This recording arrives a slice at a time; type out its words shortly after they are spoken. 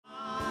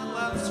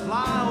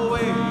fly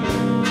away.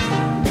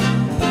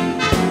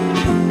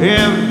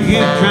 If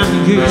you can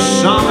use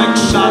some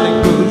exotic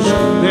booze,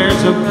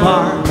 there's a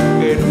bar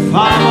in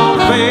Palm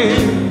Bay.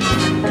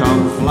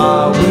 Come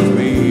fly with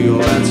me,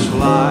 let's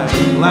fly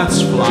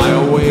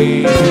away.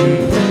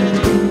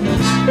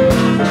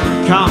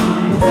 Come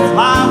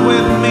fly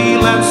with me,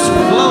 let's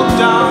float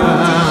down.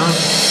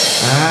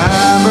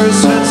 Ever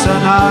since the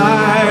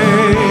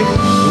night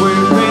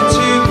we've been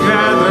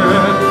together,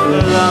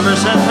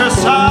 lovers at first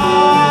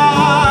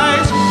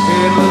sight,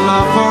 in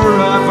love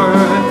forever,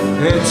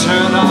 it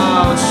turned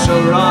out so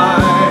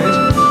right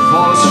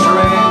for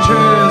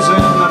strangers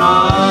in the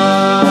night.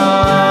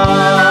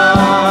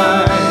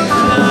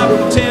 I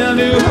will tell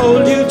you,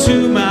 hold you to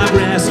my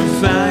breast of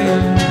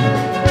fire,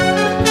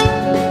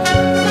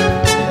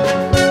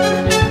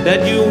 that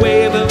you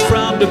waving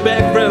from the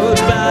back road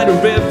by the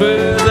river.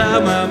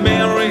 That my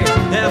memory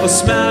have a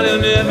smile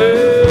and never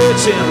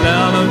change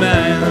love of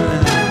mine.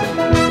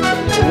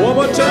 One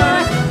more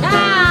time.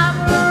 I'm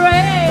a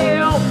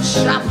real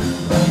shop,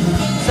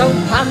 so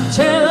come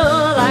to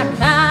the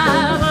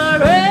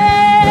cabaret.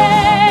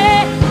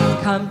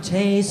 Come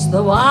taste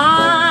the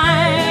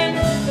wine,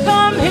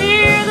 come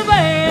hear the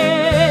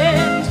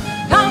band,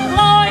 come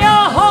blow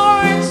your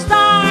horn,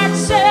 start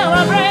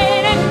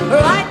celebrating.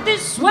 Right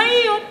this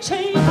way, your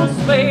table's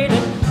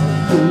waiting.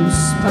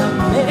 Who's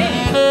permitting?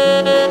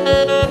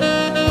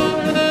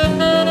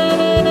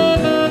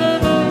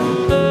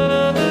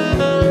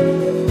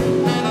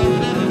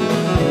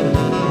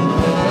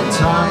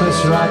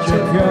 Right,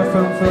 your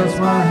girlfriend fills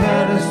my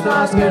head and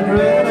starts getting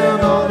rid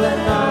of all the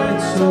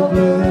nights so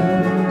blue.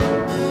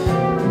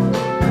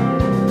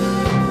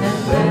 And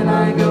then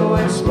I go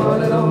and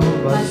spoil it all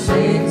by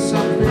saying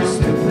something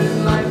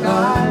stupid like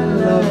I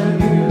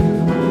love you.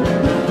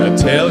 I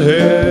tell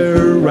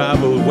her I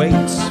will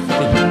wait,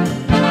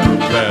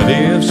 but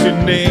if she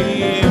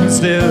names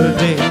still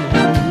dead,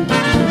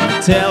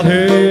 tell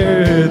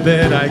her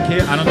that I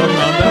care. I don't know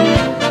about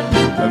that.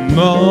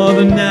 More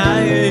than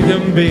I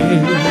can be.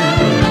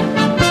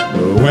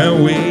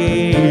 When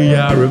we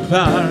are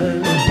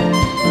apart,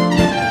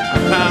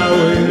 how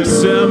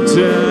sometimes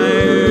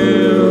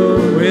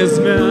is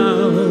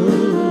now,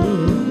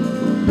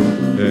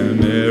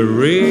 and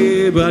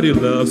everybody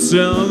loves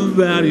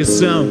somebody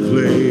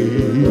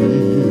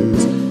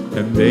someplace,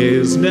 and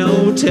there's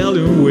no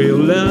telling where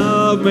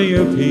love may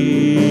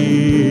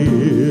appear.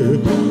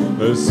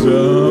 But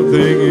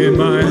something in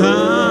my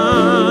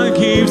heart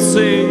keeps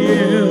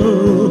saying,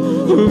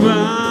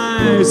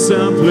 my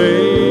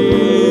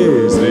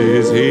someplace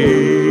is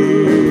here.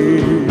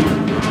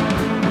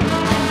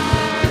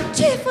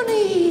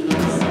 Tiffany's,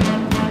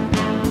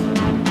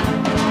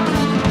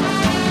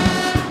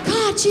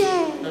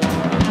 Cartier,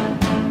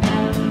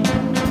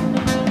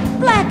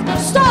 Black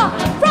Star,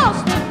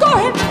 Frost. Go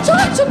ahead,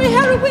 talk to me,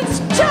 Harry Winks.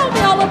 Tell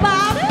me all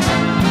about it.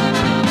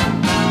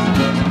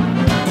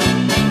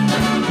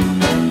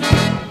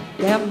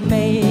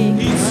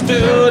 He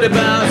stood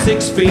about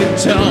 6 feet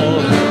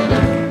tall.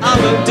 All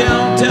the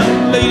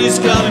downtown ladies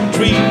call him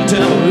dream to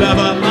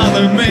lover of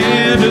the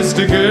man just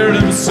to girl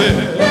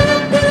himself.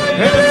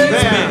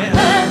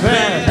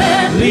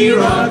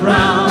 Leroy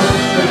Brown,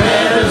 the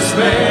baddest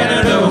man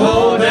in the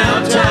whole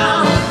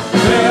downtown.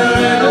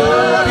 They're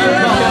all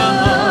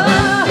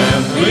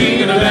and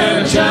clean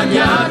and John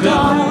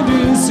Yardon.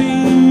 To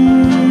see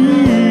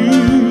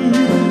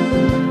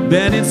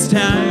that it's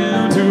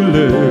time to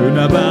learn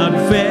about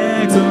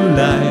facts of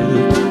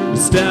life,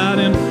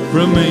 starting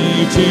from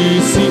A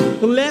to Z.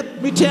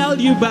 Let me tell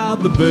you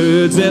about the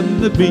birds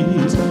and the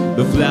bees,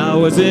 the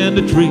flowers and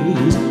the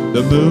trees,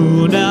 the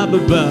moon up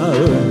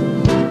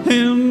above,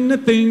 and I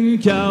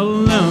think I'll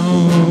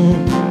know.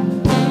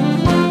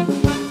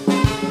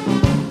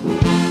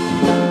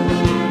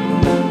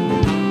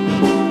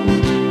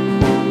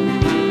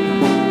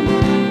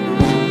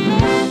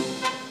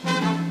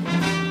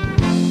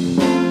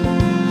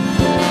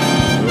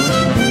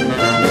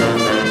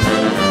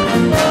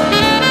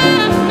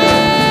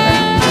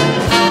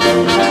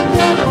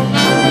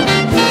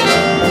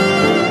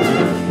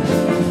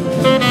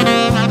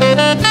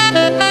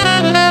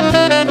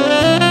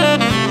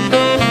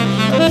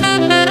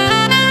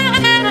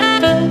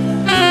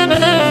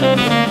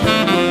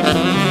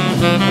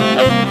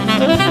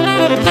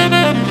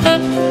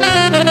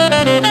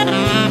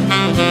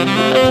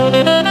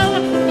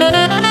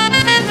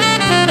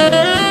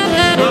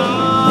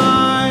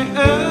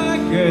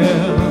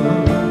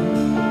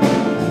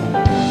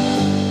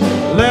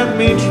 Let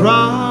me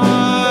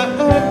try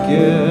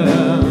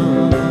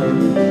again.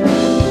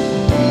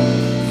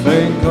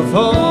 Think of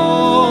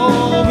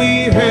all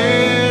we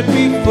had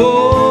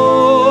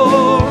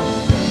before.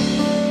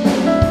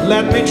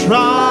 Let me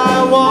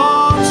try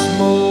once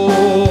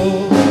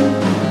more.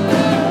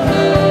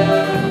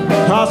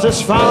 'Cause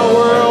this foul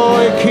world,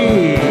 it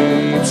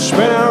keeps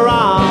spinning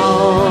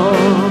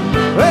around.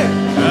 Hey!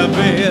 I've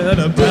been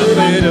a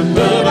puppet, a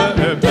bubba,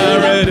 a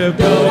pirate, a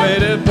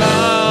poet, a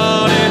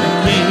pound, and a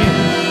king.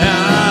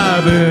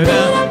 I've been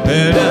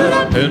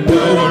up and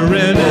over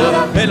and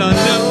up, and I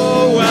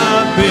know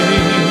I've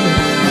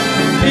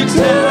been. Each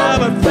time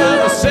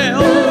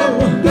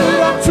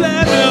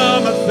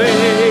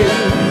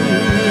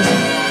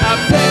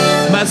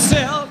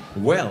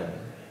Well,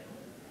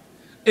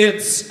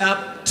 it's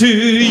up to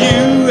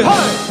you,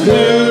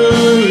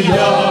 New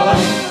York,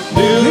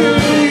 New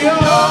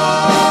York.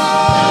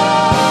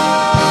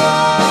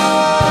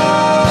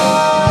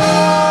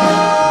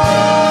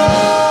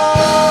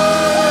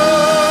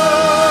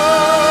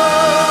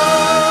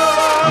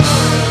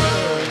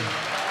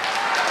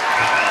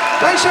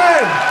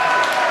 Dankeschön.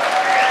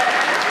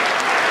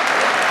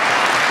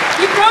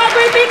 Die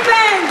Broadway Big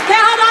Band,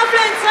 Gerhard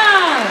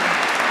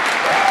Aflenzer.